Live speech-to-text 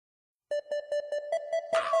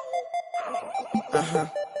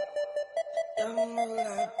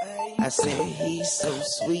I said he's so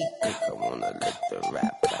sweet, think I wanna lick the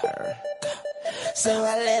rapper. So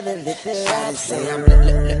I let her lick the rapper. She say I'm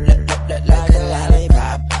like a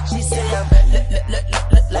lollipop. She say I'm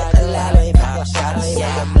like a lollipop. Shawty say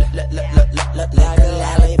I'm like a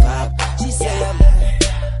lollipop. She say I'm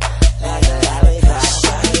like a lollipop.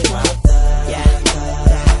 Shawty want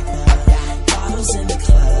bottles in the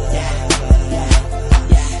club.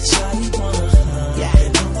 Shawty wanna hug. You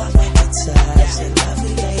know I like to touch. She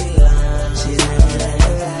lovely lady love. She like a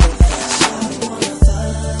lollipop. Shawty wanna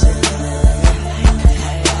hug.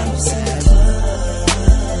 Bottles in the club.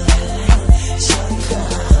 Shawty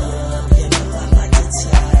wanna hug. You know I like to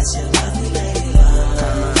touch. She lovely lady love.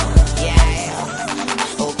 Come on,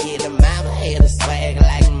 yeah. Okay, the mama had a swag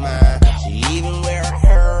like mine. She even wear a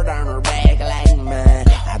herd on her back like mine.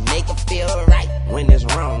 I make her feel right when it's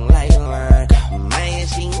wrong like mine. Man,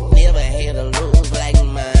 she never had a lose like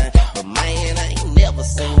mine. But man, I ain't never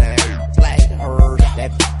seen her like her.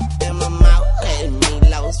 That in my mouth had me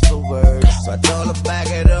lost for words. So I told her back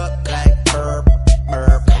it up like burp,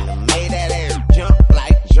 burp. And I made that air jump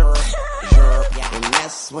like jerk, jerk. And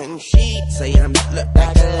that's when she say I'm look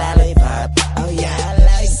like a lollipop. Oh yeah, I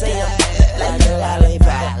like say I'm like a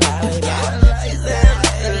lollipop.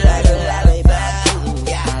 Like a lollipop.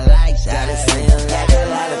 Yeah, I like Shawty say I'm like a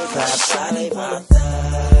lollipop. Shawty wanna thug.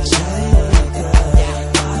 Shawty wanna thug.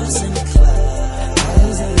 Bottles in the club.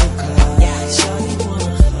 Bottles in the club. Shawty wanna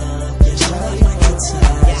hug. Shawty like to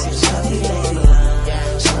touch. Shawty lady love.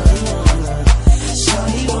 Shawty wanna hug.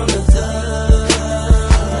 Shawty wanna thug.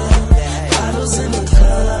 Bottles in the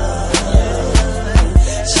club.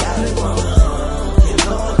 Shawty wanna hug. You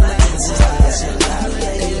know I like to touch. Shawty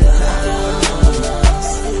lady love.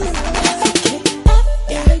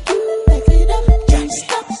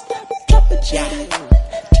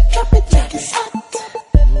 Drop it like it's hot.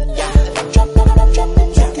 Drop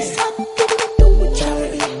it like it's hot.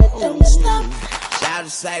 Don't stop. Shawty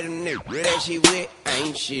say the nigga that she with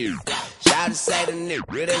ain't shit. Shawty say the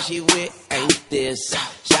nigga that she with ain't this.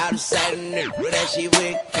 Shawty say the nigga that she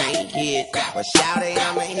with can't hit. But shawty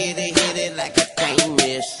I'ma hit it like I can't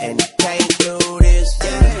miss. And you can't do this,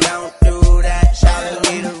 and you don't do that. Shawty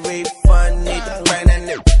need a refund, need to bring that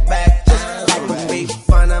nigga back. Just like a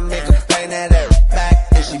refund, I make her bring that air back.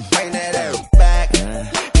 And she bring that air back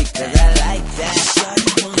because I like that.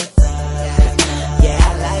 Shawty wanna thug. Yeah,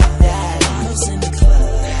 I like that. Bottles in the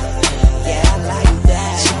club. Yeah, I like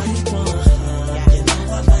that. Shawty wanna hug. You know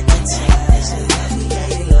I like to touch. She lovely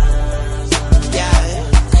lady love. Yeah,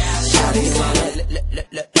 shawty wanna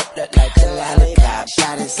look like a lollipop.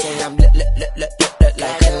 Shawty say I'm look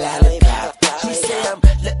like a lollipop. She say I'm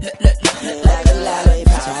look like a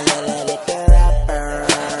lollipop. I let her lick the rapper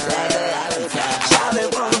like a lollipop. Shawty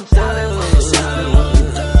wanna thug.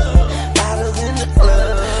 Bottles in the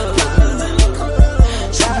club.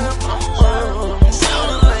 Shawty wanna hug.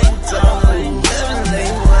 Sound like tongue.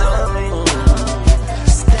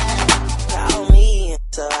 Call me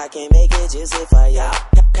so I can make it juicy for y'all.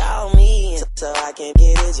 Call me so I can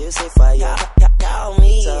get it juicy for y'all. Call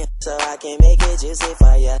me so I can make it juicy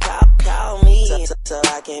for ya. Call me so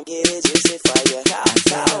I can get it juicy for ya.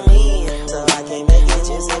 Call me so I can make it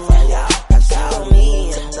juicy for ya. Call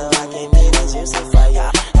me so I can make it juicy for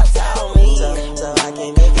ya. Call me so I can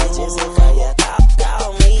make it juicy for ya.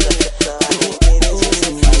 Call me so I can get it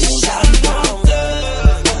juicy for ya. Shawty wanna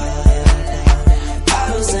thug.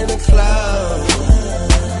 Bottles in the club.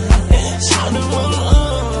 Shawty wanna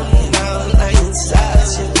hug. You know I like to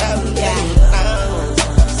touch. You love me.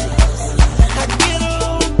 I get her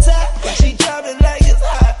on top. She drop it like it's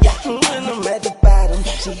hot. When I'm at the bottom,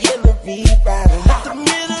 she in the V-bottom. The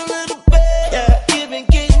middle of the bed, giving,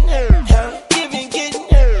 getting her. Giving, getting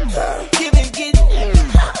her. Giving, getting her.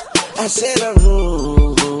 I said, I like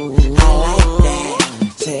that.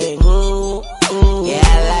 Say, yeah,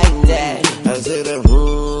 I like that. I said, yeah,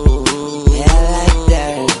 I like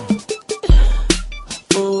that.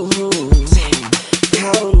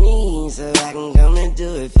 Call me so I can come and do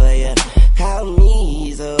it for ya. Call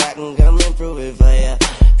me so I can come and prove it for ya.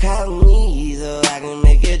 Call me so I can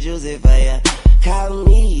make it juicy for ya. Call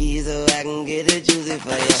me so I can get it juicy for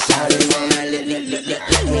ya. Shawty wanna lick me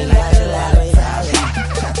like a lollipop.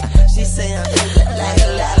 She say I'm like a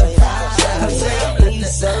lollipop. I say you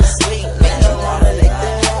so sweet, man, I wanna lick the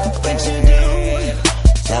rapper. What you do?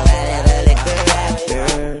 So I let her lick the rapper.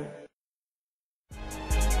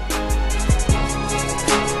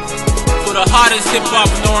 For the hottest hip-hop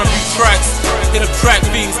and R&B tracks, hit up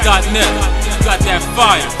trackbeats.net. Got that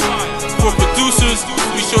fire. For producers,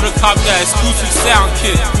 be sure to cop that exclusive sound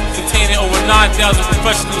kit containing breakdowns with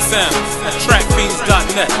professional sound at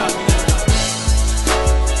trackfiends.net.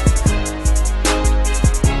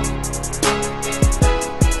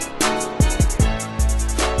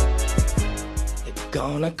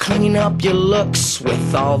 Gonna clean up your looks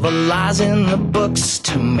with all the lies in the books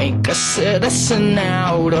to make a citizen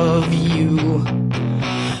out of you.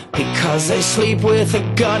 Because they sleep with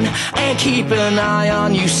a gun and keep an eye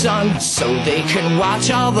on you, son, so they can watch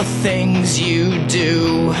all the things you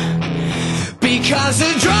do. Because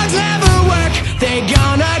the drugs never work, they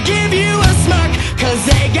gonna give you a smirk, cause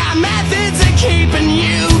they got methods of keeping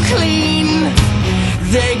you clean.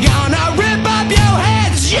 They gonna rip up your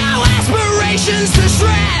heads, your aspirations to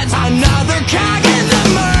shreds, another cog in the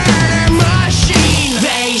murder machine.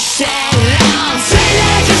 They said I'll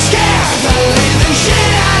teenagers scare the living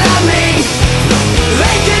shit out of me.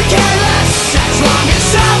 They could care less as long as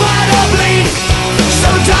someone will bleed. So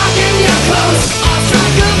darken your clothes, I'll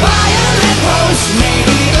strike a violent pose,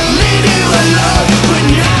 maybe to leave you alone when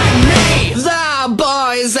you're me. The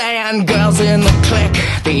boys and girls in the clique,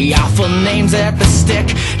 the awful names at the stick,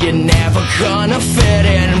 you're never gonna fit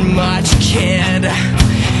in much, kid.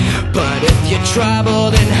 But if you're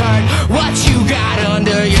troubled and hurt, what you got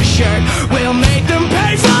under your shirt will make them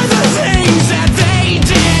pay for the things that they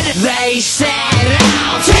did. They said,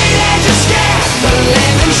 oh, teenagers scared the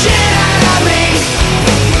living shit